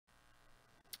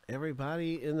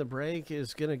Everybody in the break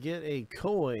is going to get a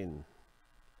coin.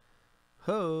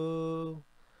 Ho!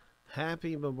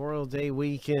 Happy Memorial Day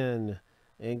weekend.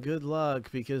 And good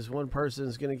luck, because one person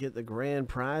is going to get the grand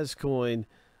prize coin,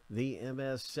 the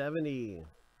MS70.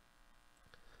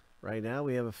 Right now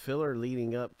we have a filler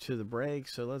leading up to the break,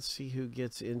 so let's see who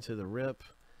gets into the rip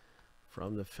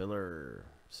from the filler.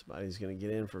 Somebody's going to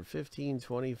get in for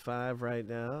 $15.25 right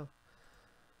now.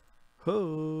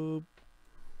 Hope.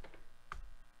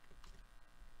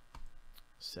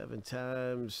 7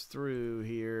 times through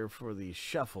here for the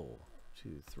shuffle.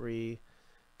 2, 3,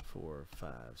 4,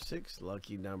 5, 6.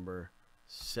 Lucky number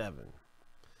 7.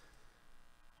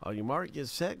 On your mark, get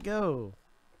set, go.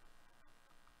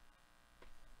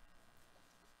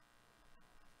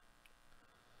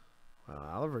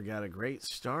 Wow, Oliver got a great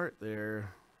start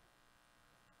there.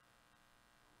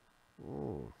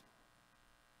 Ooh.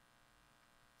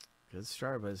 Good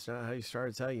start, but it's not how you start,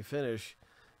 it's how you finish.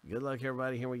 Good luck,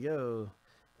 everybody. Here we go.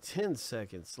 10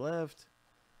 seconds left.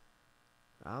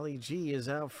 Ollie G is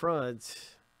out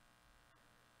front.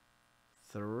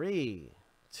 3,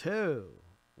 2,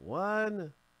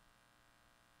 1.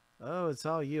 Oh, it's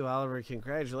all you, Oliver.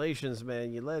 Congratulations,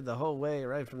 man. You led the whole way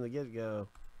right from the get-go.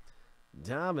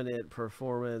 Dominant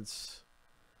performance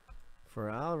for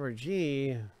Oliver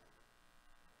G.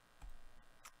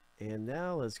 And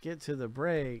now let's get to the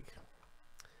break.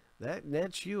 That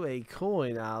nets you a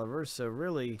coin, Oliver. So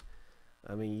really,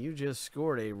 I mean, you just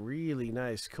scored a really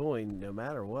nice coin no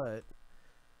matter what.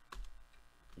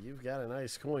 You've got a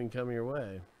nice coin coming your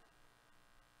way.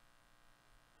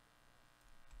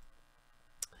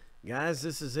 Guys,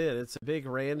 this is it. It's a big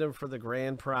random for the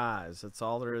grand prize. That's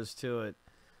all there is to it.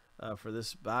 For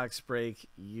this box break,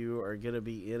 you are going to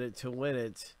be in it to win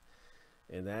it.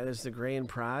 And that is the grand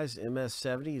prize.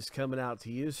 MS70 is coming out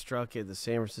to you. Struck at the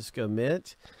San Francisco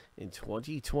Mint in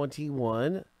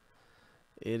 2021.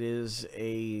 It is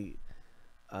a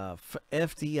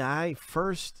FDI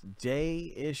first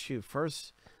day issue,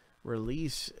 first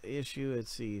release issue.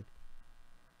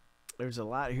 There's a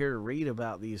lot here to read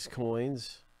about these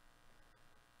coins.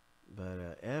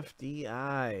 But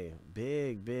FDI,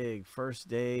 big first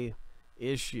day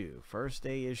issue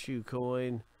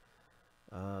coin.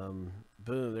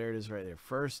 Boom, there it is right there.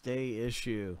 First day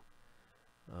issue.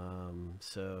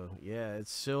 So yeah,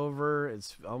 it's silver.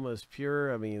 It's almost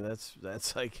pure. I mean,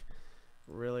 that's like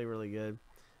really good.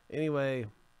 Anyway,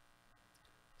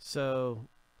 so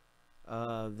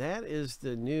that is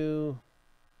the new.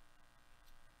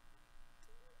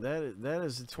 That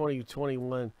is the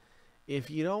 2021. If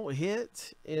you don't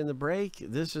hit in the break,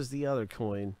 this is the other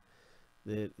coin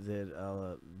that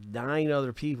 9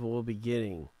 other people will be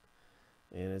getting.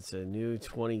 And it's a new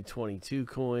 2022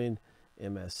 coin,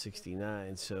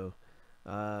 MS69. So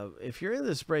if you're in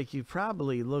this break, you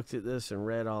probably looked at this and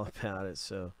read all about it.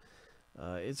 So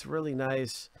it's really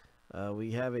nice.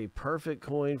 We have a perfect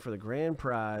coin for the grand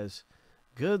prize.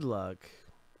 Good luck.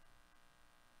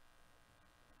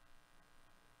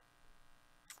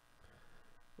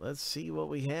 Let's see what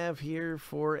we have here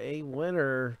for a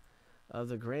winner of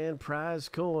the grand prize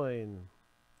coin.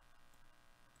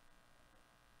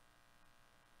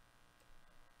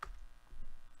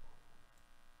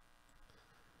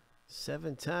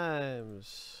 Seven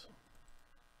times.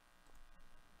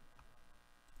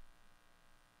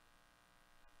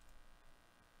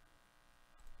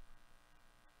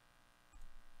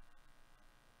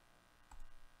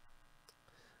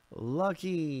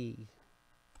 Lucky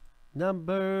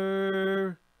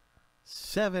number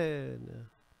 7.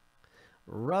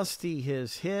 Rusty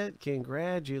has hit.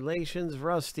 Congratulations,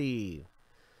 Rusty.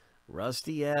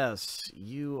 Rusty S.,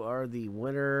 you are the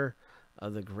winner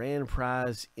of the grand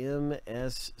prize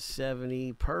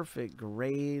MS70. Perfect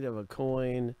grade of a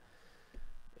coin.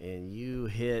 And you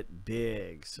hit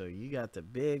big. So you got the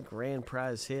big grand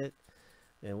prize hit.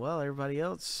 And well, everybody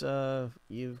else,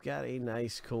 you've got a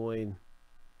nice coin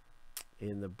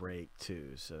in the break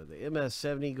too. So the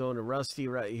MS70 going to Rusty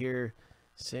right here.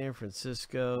 San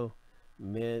Francisco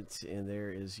Mint. And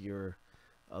there is your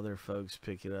other folks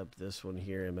picking up this one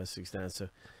here, MS69. So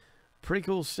pretty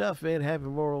cool stuff, man. Happy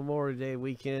Memorial Day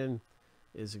weekend.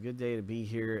 It's a good day to be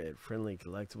here at Friendly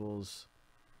Collectibles.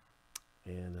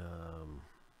 And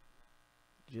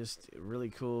just really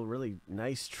cool, really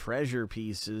nice treasure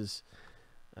pieces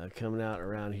coming out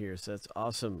around here. So that's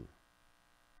awesome.